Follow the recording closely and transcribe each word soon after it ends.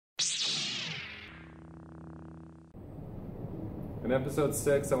In episode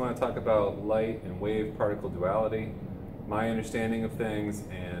 6, I want to talk about light and wave particle duality, my understanding of things,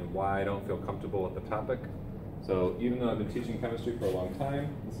 and why I don't feel comfortable with the topic. So even though I've been teaching chemistry for a long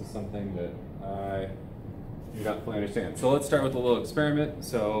time, this is something that I do not fully understand. So let's start with a little experiment.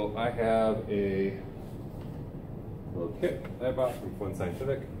 So I have a little kit that I bought from Flint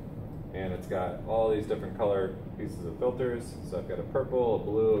Scientific, and it's got all these different color pieces of filters. So I've got a purple, a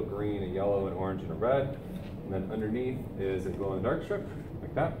blue, a green, a yellow, an orange, and a red. And then underneath is a glow-in-the-dark strip,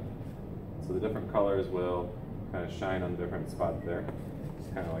 like that. So the different colors will kind of shine on the different spots there,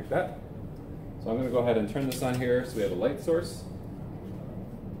 just kind of like that. So I'm going to go ahead and turn this on here so we have a light source.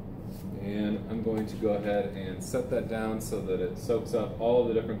 And I'm going to go ahead and set that down so that it soaks up all of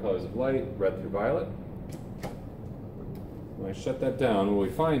the different colors of light, red through violet. When I shut that down, what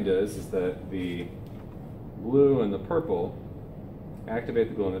we find is that the blue and the purple activate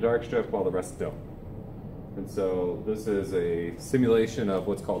the glow-in-the-dark strip while the rest don't. And so this is a simulation of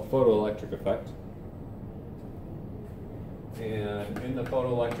what's called photoelectric effect. And in the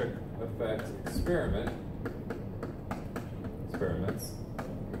photoelectric effect experiments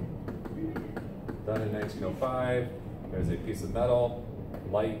done in 1905, there's a piece of metal,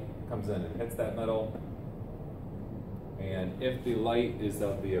 light comes in and hits that metal, and if the light is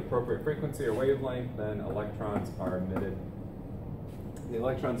of the appropriate frequency or wavelength, then electrons are emitted. The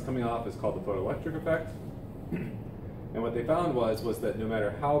electrons coming off is called the photoelectric effect. And what they found was that no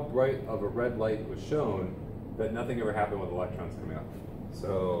matter how bright of a red light was shown, that nothing ever happened with electrons coming off.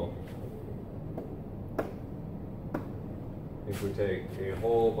 So if we take a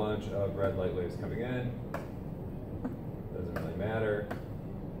whole bunch of red light waves coming in, doesn't really matter,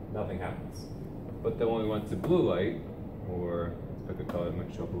 nothing happens. But then when we went to blue light, or let's pick a color that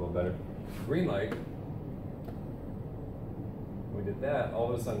might show up a little better, green light, when we did that,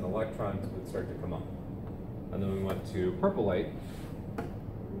 all of a sudden electrons would start to come up. And then we went to purple light,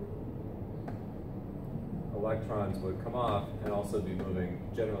 electrons would come off and also be moving,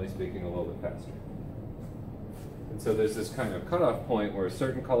 generally speaking, a little bit faster. And so there's this kind of cutoff point where a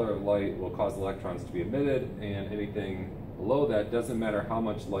certain color of light will cause electrons to be emitted, and anything below that, doesn't matter how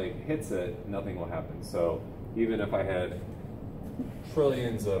much light hits it, nothing will happen. So even if I had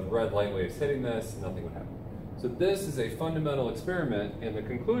trillions of red light waves hitting this, nothing would happen. So this is a fundamental experiment, and the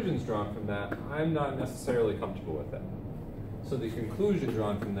conclusions drawn from that, I'm not necessarily comfortable with that. So the conclusion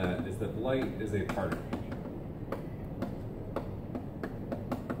drawn from that is that light is a particle.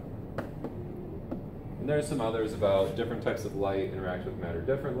 And there are some others about different types of light interact with matter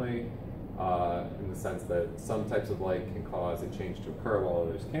differently, in the sense that some types of light can cause a change to occur while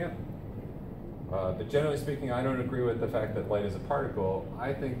others can't. But generally speaking, I don't agree with the fact that light is a particle.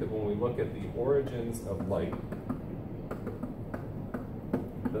 I think that when we look at the origins of light,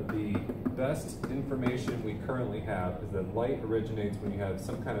 that the best information we currently have is that light originates when you have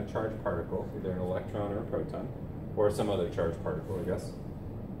some kind of charged particle, either an electron or a proton, or some other charged particle, I guess,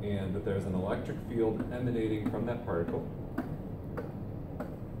 and that there's an electric field emanating from that particle.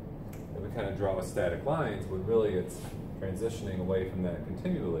 And we kind of draw with static lines, but really it's transitioning away from that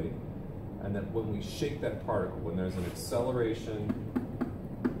continually. And that when we shake that particle, when there's an acceleration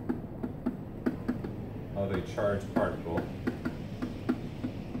of a charged particle,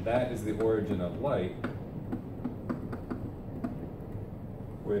 that is the origin of light,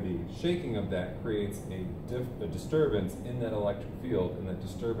 where the shaking of that creates a disturbance in that electric field, and that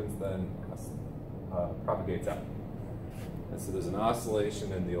disturbance then propagates out. And so there's an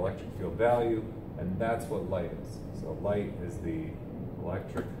oscillation in the electric field value, and that's what light is. So light is the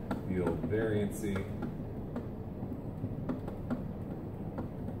electric field variancy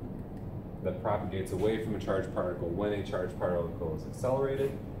that propagates away from a charged particle when a charged particle is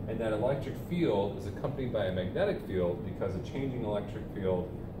accelerated, and that electric field is accompanied by a magnetic field because a changing electric field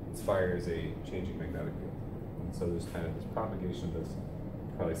inspires a changing magnetic field. And so there's kind of this propagation of this.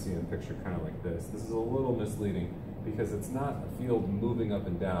 You probably see in a picture kind of like this. This is a little misleading because it's not a field moving up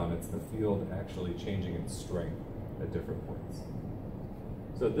and down, it's the field actually changing its strength at different points.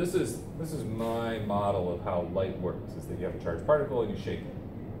 So this is my model of how light works, is that you have a charged particle and you shake it.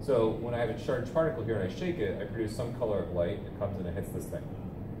 So when I have a charged particle here and I shake it, I produce some color of light, it comes and it hits this thing.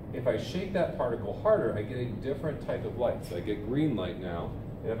 If I shake that particle harder, I get a different type of light. So I get green light now,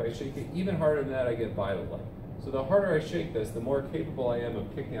 and if I shake it even harder than that, I get violet light. So the harder I shake this, the more capable I am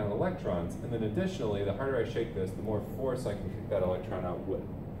of kicking out electrons, and then additionally, the harder I shake this, the more force I can kick that electron out with.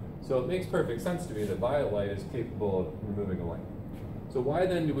 So it makes perfect sense to me that violet light is capable of removing a light. So why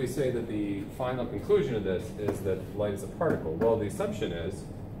then do we say that the final conclusion of this is that light is a particle? Well, the assumption is,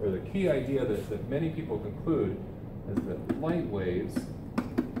 or the key idea that many people conclude, is that light waves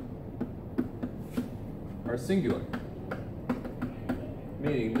are singular.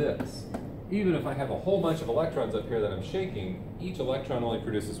 meaning this. Even if I have a whole bunch of electrons up here that I'm shaking, each electron only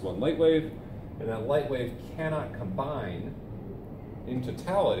produces one light wave, and that light wave cannot combine in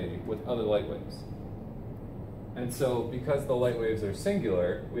totality with other light waves. And so because the light waves are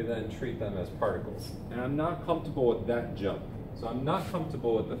singular, we then treat them as particles. And I'm not comfortable with that jump. So I'm not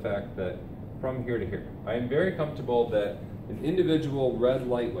comfortable with the fact that from here to here. I am very comfortable that an individual red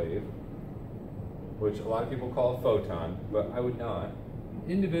light wave, which a lot of people call a photon, but I would not, an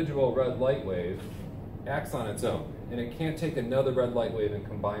individual red light wave acts on its own, and it can't take another red light wave and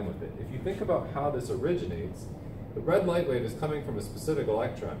combine with it. If you think about how this originates, the red light wave is coming from a specific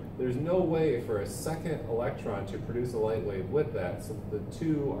electron. There's no way for a second electron to produce a light wave with that, so the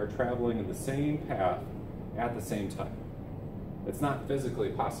two are traveling in the same path at the same time. It's not physically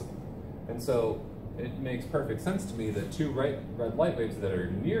possible. And so it makes perfect sense to me that two red light waves that are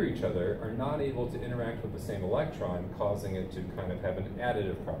near each other are not able to interact with the same electron, causing it to kind of have an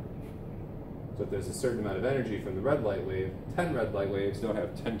additive property. So if there's a certain amount of energy from the red light wave, 10 red light waves don't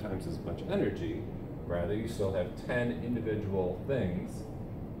have 10 times as much energy. Rather, you still have 10 individual things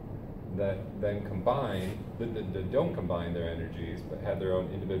that then combine, that don't combine their energies, but have their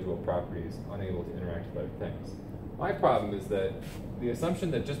own individual properties, unable to interact with other things. My problem is that the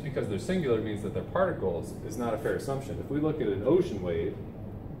assumption that just because they're singular means that they're particles is not a fair assumption. If we look at an ocean wave,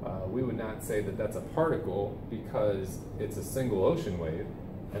 we would not say that that's a particle because it's a single ocean wave.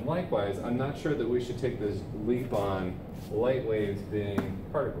 And likewise, I'm not sure that we should take this leap on light waves being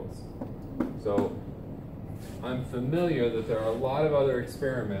particles. So I'm familiar that there are a lot of other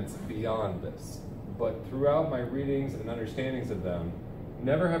experiments beyond this, but throughout my readings and understandings of them,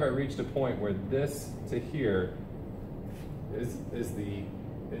 never have I reached a point where this to here is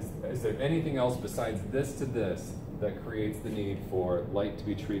there anything else besides this to this that creates the need for light to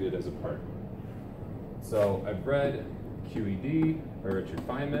be treated as a particle. So I've read QED by Richard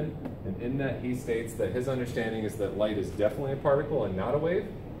Feynman, and in that he states that his understanding is that light is definitely a particle and not a wave.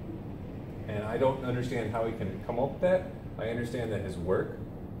 And I don't understand how he can come up with that. I understand that his work,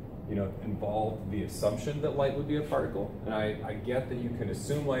 involved the assumption that light would be a particle. And I get that you can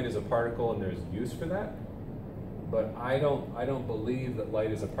assume light is a particle and there's use for that. But I don't believe that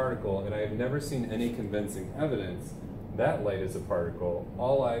light is a particle, and I have never seen any convincing evidence that light is a particle.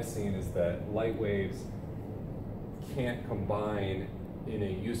 All I've seen is that light waves can't combine in a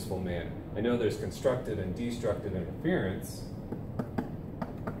useful manner. I know there's constructive and destructive interference.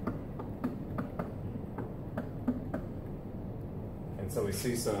 And so we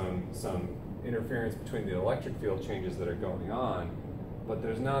see some interference between the electric field changes that are going on, but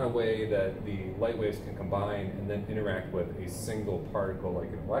there's not a way that the light waves can combine and then interact with a single particle like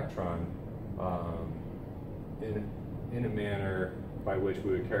an electron in a manner by which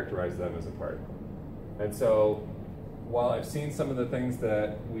we would characterize them as a particle. And so while I've seen some of the things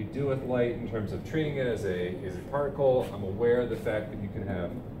that we do with light in terms of treating it as a particle, I'm aware of the fact that you can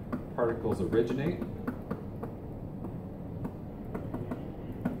have particles originate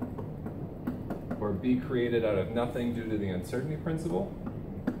or be created out of nothing due to the uncertainty principle.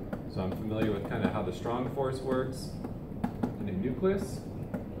 So I'm familiar with kind of how the strong force works in a nucleus,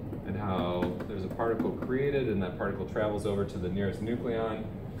 and how there's a particle created and that particle travels over to the nearest nucleon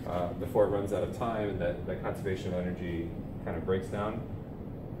before it runs out of time, and that conservation of energy kind of breaks down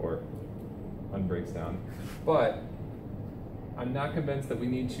or unbreaks down. But I'm not convinced that we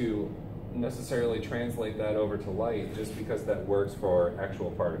need to necessarily translate that over to light just because that works for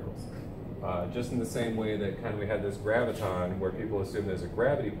actual particles. Just in the same way that kind of we had this graviton where people assume there's a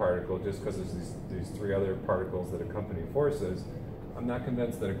gravity particle just because there's these three other particles that accompany forces. I'm not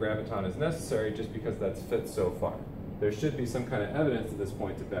convinced that a graviton is necessary just because that's fit so far. There should be some kind of evidence at this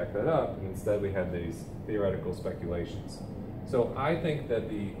point to back that up, and instead we have these theoretical speculations. So I think that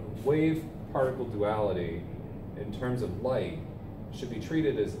the wave-particle duality in terms of light should be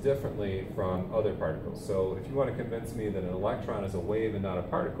treated as differently from other particles. So if you want to convince me that an electron is a wave and not a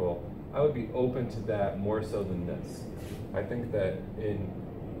particle, I would be open to that more so than this. I think that you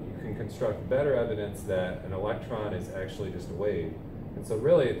can construct better evidence that an electron is actually just a wave. And so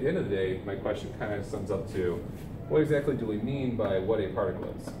really, at the end of the day, my question kind of sums up to, what exactly do we mean by what a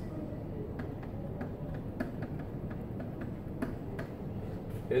particle is?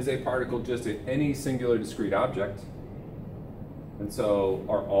 Is a particle just any singular discrete object? And so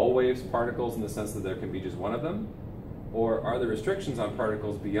are all waves particles in the sense that there can be just one of them? Or are there restrictions on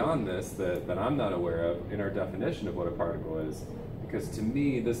particles beyond this that I'm not aware of in our definition of what a particle is? Because to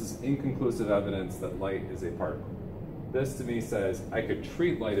me, this is inconclusive evidence that light is a particle. This to me says I could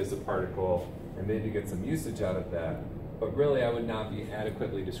treat light as a particle and maybe get some usage out of that, but really I would not be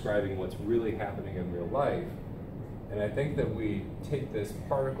adequately describing what's really happening in real life. And I think that we take this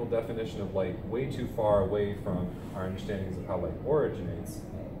particle definition of light way too far away from our understandings of how light originates.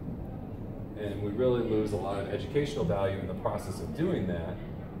 And we really lose a lot of educational value in the process of doing that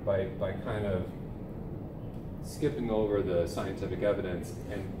by kind of skipping over the scientific evidence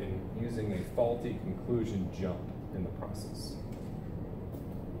and using a faulty conclusion jump in the process.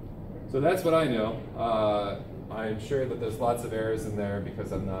 So that's what I know. I'm sure that there's lots of errors in there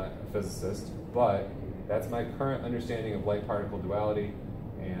because I'm not a physicist, but that's my current understanding of light-particle duality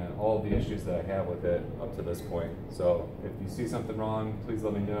and all of the issues that I have with it up to this point. So if you see something wrong, please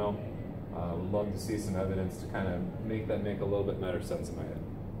let me know. Would love to see some evidence to kind of make a little bit better sense in my head.